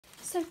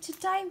So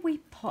today we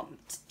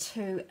popped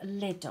to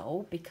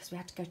Lidl because we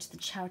had to go to the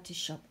charity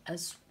shop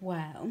as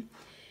well.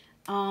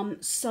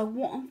 So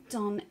what I've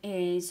done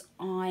is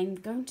I'm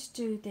going to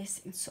do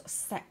this in sort of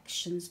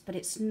sections, but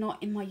it's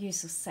not in my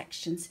usual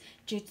sections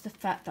due to the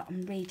fact that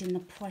I'm reading the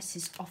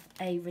prices off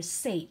a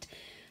receipt.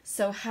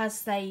 So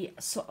as they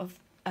sort of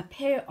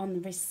appear on the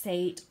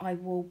receipt, I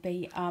will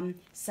be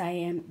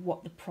saying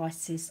what the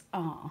prices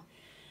are.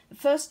 The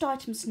first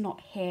item's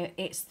not here.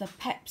 It's the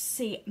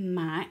Pepsi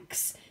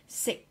Max,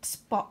 6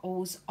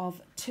 bottles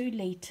of 2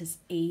 litres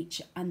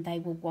each, and they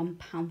were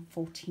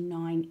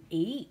 £1.49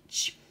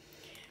 each.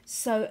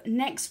 So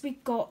next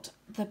we've got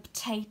the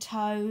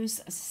potatoes.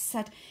 As I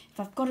said, if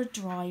I've got a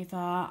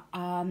driver,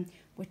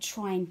 we're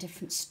trying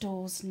different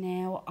stores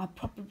now. I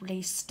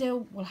probably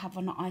still will have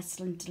an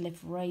Iceland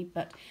delivery,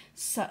 but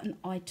certain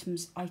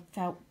items I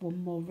felt were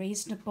more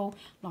reasonable,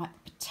 like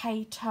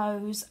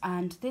potatoes,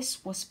 and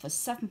this was for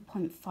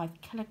 7.5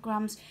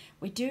 kilograms.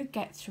 We do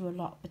get through a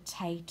lot of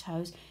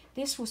potatoes.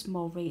 This was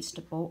more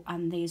reasonable,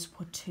 and these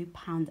were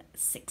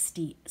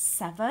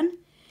 £2.67.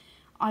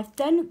 I've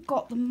then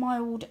got the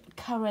mild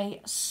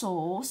curry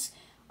sauce.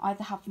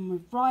 Either have them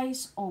with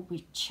rice or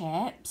with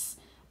chips.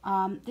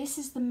 This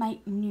is the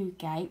Make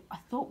Newgate. I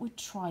thought we'd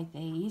try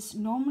these.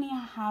 Normally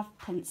I have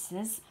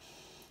Princes,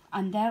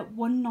 and they're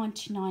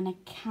 £1.99 a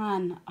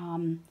can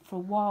for a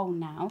while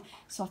now.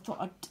 So I thought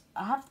I'd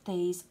have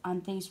these,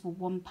 and these were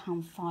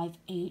 £1.05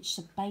 each,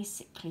 so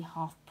basically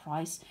half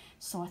price.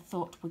 So I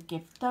thought we'd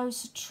give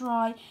those a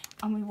try,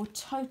 and we were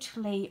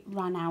totally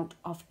ran out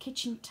of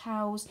kitchen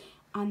towels,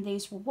 and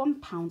these were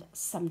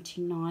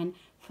 £1.79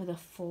 for the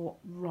 4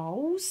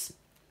 rolls.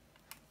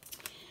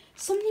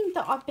 Something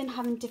that I've been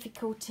having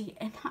difficulty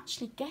in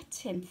actually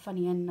getting,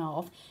 funny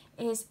enough,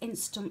 is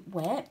instant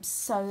whips.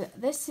 So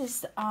this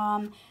is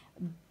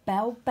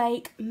Bell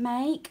Bake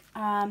Make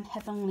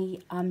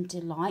Heavenly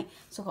Delight.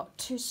 So I've got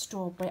 2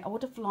 strawberry. I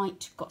would have liked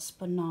to have got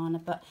banana,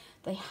 but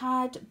they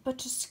had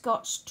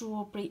butterscotch,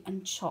 strawberry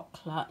and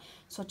chocolate.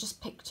 So I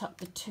just picked up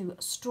the 2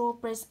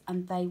 strawberries,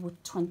 and they were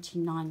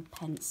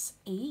 29p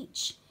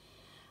each.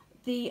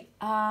 The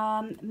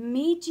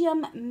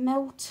medium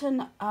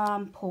Milton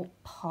pork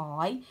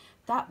pie,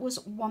 that was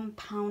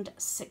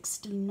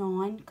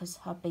 £1.69 because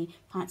hubby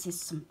fancies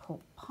some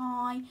pork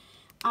pie.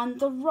 And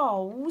the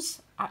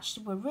rolls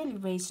actually were really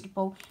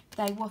reasonable.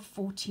 They were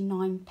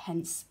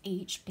 49p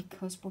each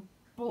because we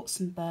bought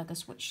some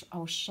burgers, which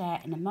I'll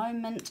share in a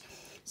moment.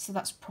 So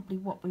that's probably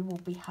what we will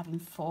be having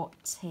for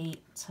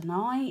tea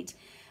tonight.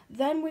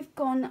 Then we've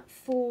gone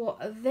for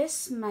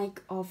this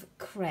make of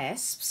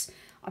crisps.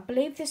 I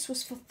believe this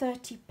was for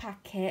 30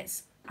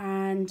 packets,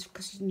 and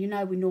because you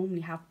know we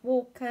normally have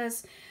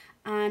Walkers,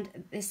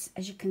 and this,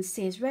 as you can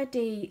see, is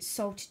ready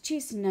salted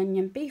cheese and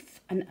onion, beef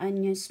and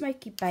onion,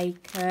 smoky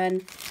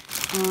bacon,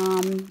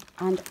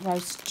 and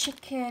roast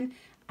chicken,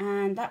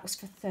 and that was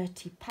for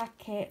 30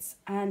 packets,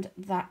 and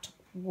that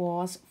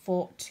was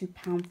for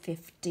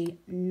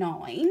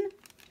 £2.59.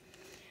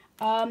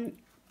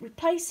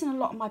 Replacing a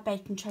lot of my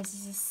baking trays,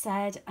 as I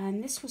said,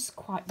 and this was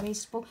quite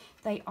reasonable.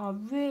 They are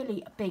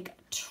really big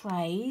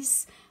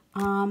trays.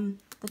 The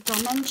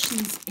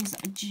dimensions is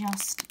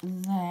just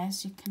there,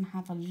 so you can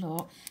have a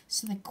look.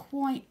 So they're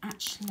quite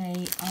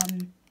actually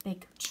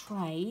big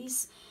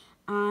trays.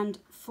 And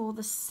for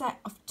the set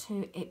of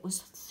 2, it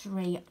was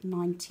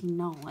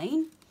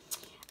 £3.99.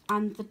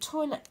 And the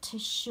toilet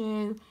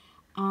tissue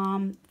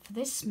for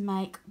this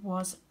make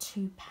was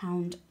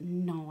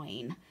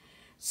 £2.09.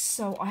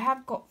 So I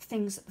have got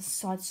things at the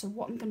side, so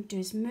what I'm going to do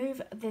is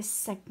move this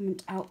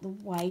segment out the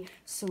way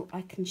so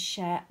I can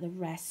share the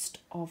rest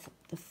of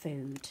the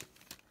food.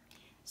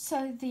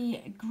 So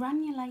the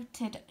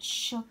granulated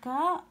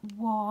sugar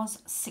was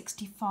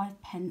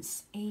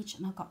 65p each,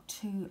 and I got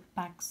 2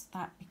 bags of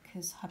that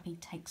because hubby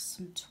takes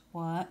some to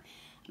work,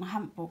 and I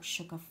haven't bought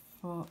sugar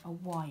for a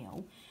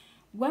while.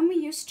 When we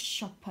used to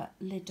shop at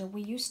Lidl,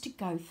 we used to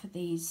go for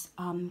these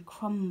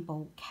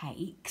crumble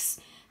cakes.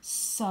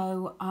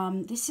 So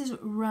this is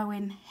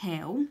Rowan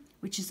Hill,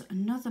 which is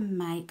another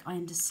make I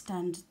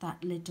understand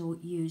that Lidl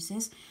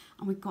uses.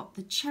 And we've got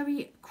the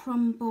cherry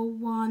crumble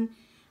one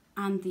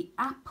and the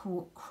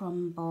apple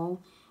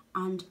crumble,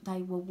 and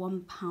they were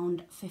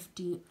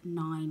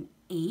 £1.59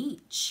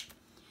 each.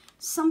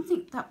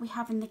 Something that we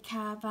have in the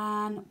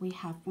caravan, we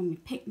have when we're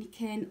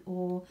picnicking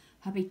or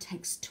hubby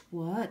takes to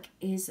work,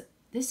 is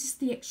this is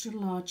the extra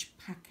large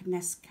pack of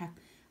Nescafe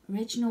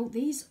Original.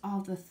 These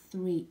are the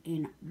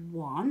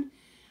 3-in-1,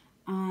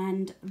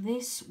 and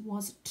this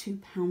was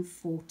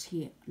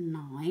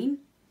 £2.49.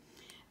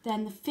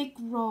 Then the fig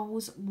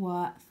rolls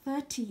were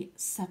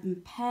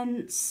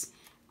 37p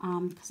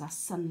because our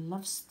son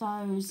loves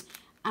those,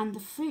 and the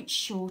fruit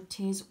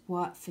shorties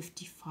were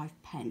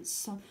 55p.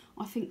 So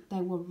I think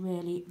they were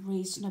really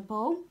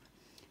reasonable.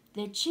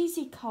 The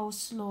cheesy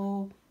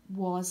coleslaw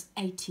was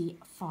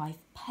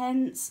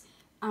 85p.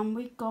 And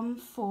we've gone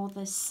for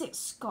the 6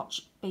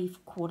 Scotch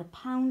beef quarter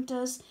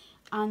pounders,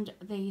 and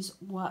these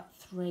were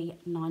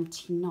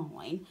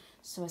 £3.99.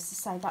 So as I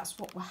say, that's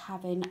what we're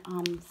having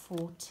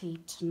for tea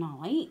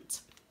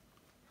tonight.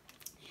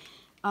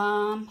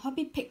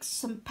 Hubby picked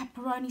some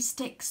pepperoni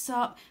sticks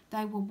up.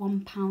 They were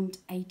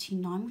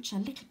 £1.89, which are a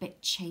little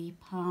bit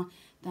cheaper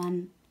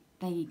than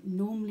they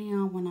normally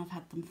are when I've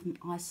had them from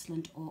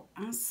Iceland or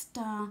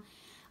Asda.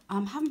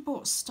 Haven't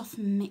bought stuff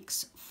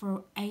mix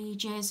for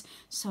ages,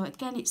 so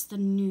again it's the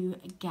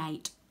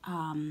Newgate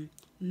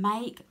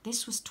make.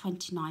 This was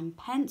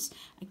 29p.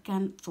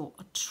 Again, thought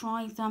I'd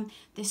try them.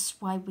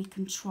 This way we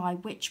can try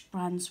which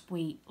brands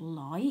we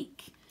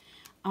like.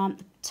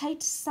 The potato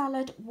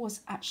salad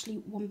was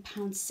actually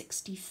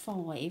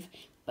 £1.65,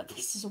 but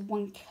this is a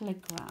 1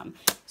 kilogram,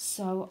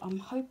 so I'm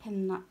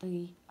hoping that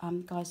the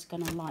guys are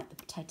going to like the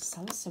potato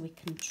salad, so we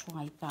can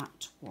try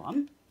that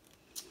one.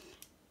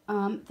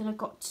 Then I've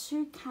got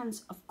 2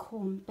 cans of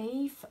corned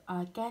beef,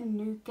 again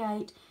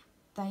Newgate.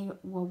 They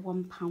were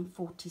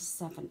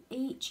 £1.47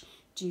 each,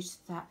 due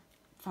to that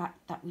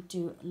fact that we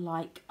do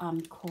like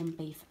corned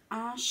beef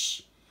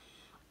ash.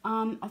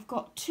 I've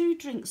got 2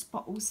 drinks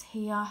bottles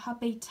here.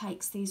 Hubby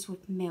takes these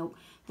with milk.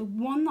 The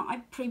one that I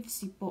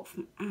previously bought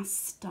from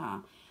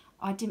Asda,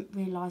 I didn't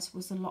realise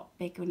was a lot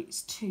bigger and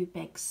it's too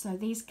big. So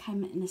these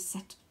came in a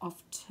set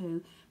of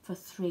 2 for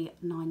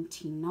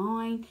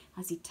 £3.99,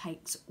 as he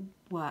takes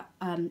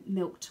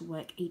milk to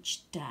work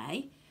each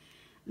day.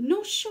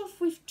 Not sure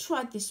if we've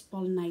tried this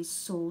bolognese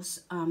sauce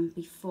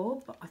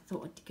before, but I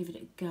thought I'd give it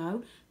a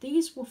go.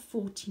 These were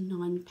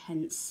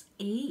 49p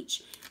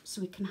each,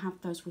 so we can have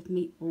those with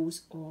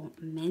meatballs or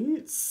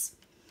mince.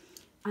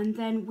 And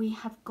then we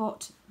have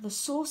got the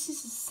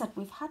sauces. As I said,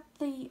 we've had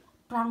the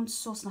brown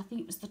sauce, and I think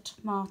it was the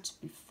tomato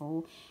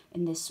before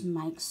in this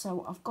make.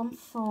 So I've gone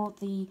for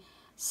the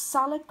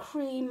salad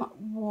cream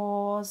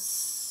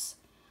was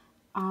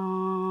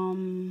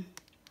I'm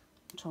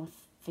trying to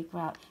figure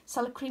out.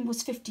 Salad cream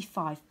was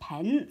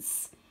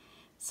 55p.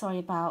 Sorry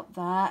about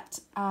that.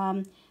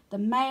 The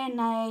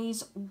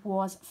mayonnaise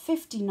was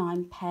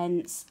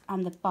 59p,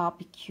 and the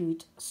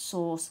barbecued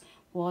sauce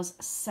was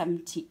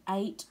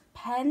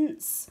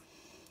 78p.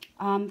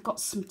 Got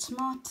some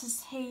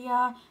tomatoes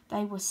here.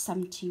 They were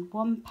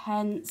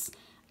 71p.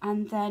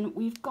 And then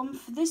we've gone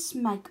for this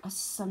make a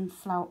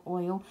sunflower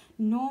oil.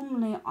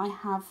 Normally I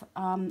have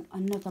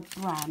another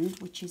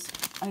brand, which is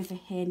over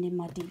here near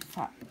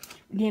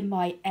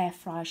my air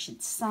fryer, I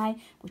should say,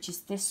 which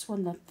is this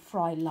one, the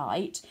Fry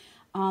Light.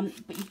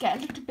 But you get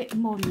a little bit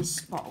more in this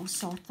bottle,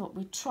 so I thought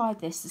we'd try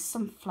this, the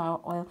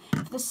sunflower oil,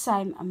 for the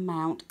same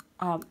amount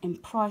in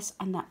price,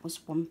 and that was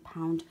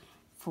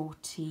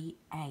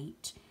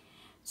 £1.48.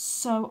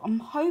 So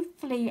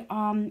hopefully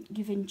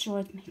you've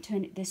enjoyed me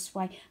doing it this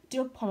way. I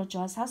do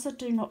apologise, as I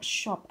do not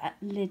shop at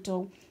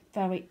Lidl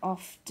very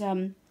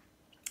often,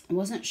 I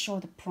wasn't sure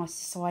of the prices,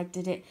 so I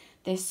did it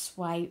this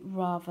way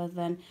rather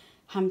than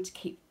having to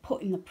keep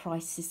putting the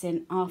prices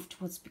in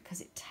afterwards,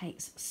 because it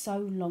takes so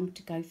long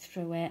to go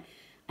through it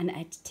and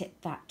edit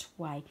it that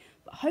way.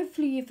 But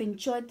hopefully you've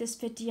enjoyed this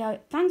video.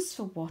 Thanks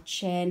for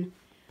watching.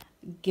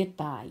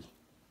 Goodbye.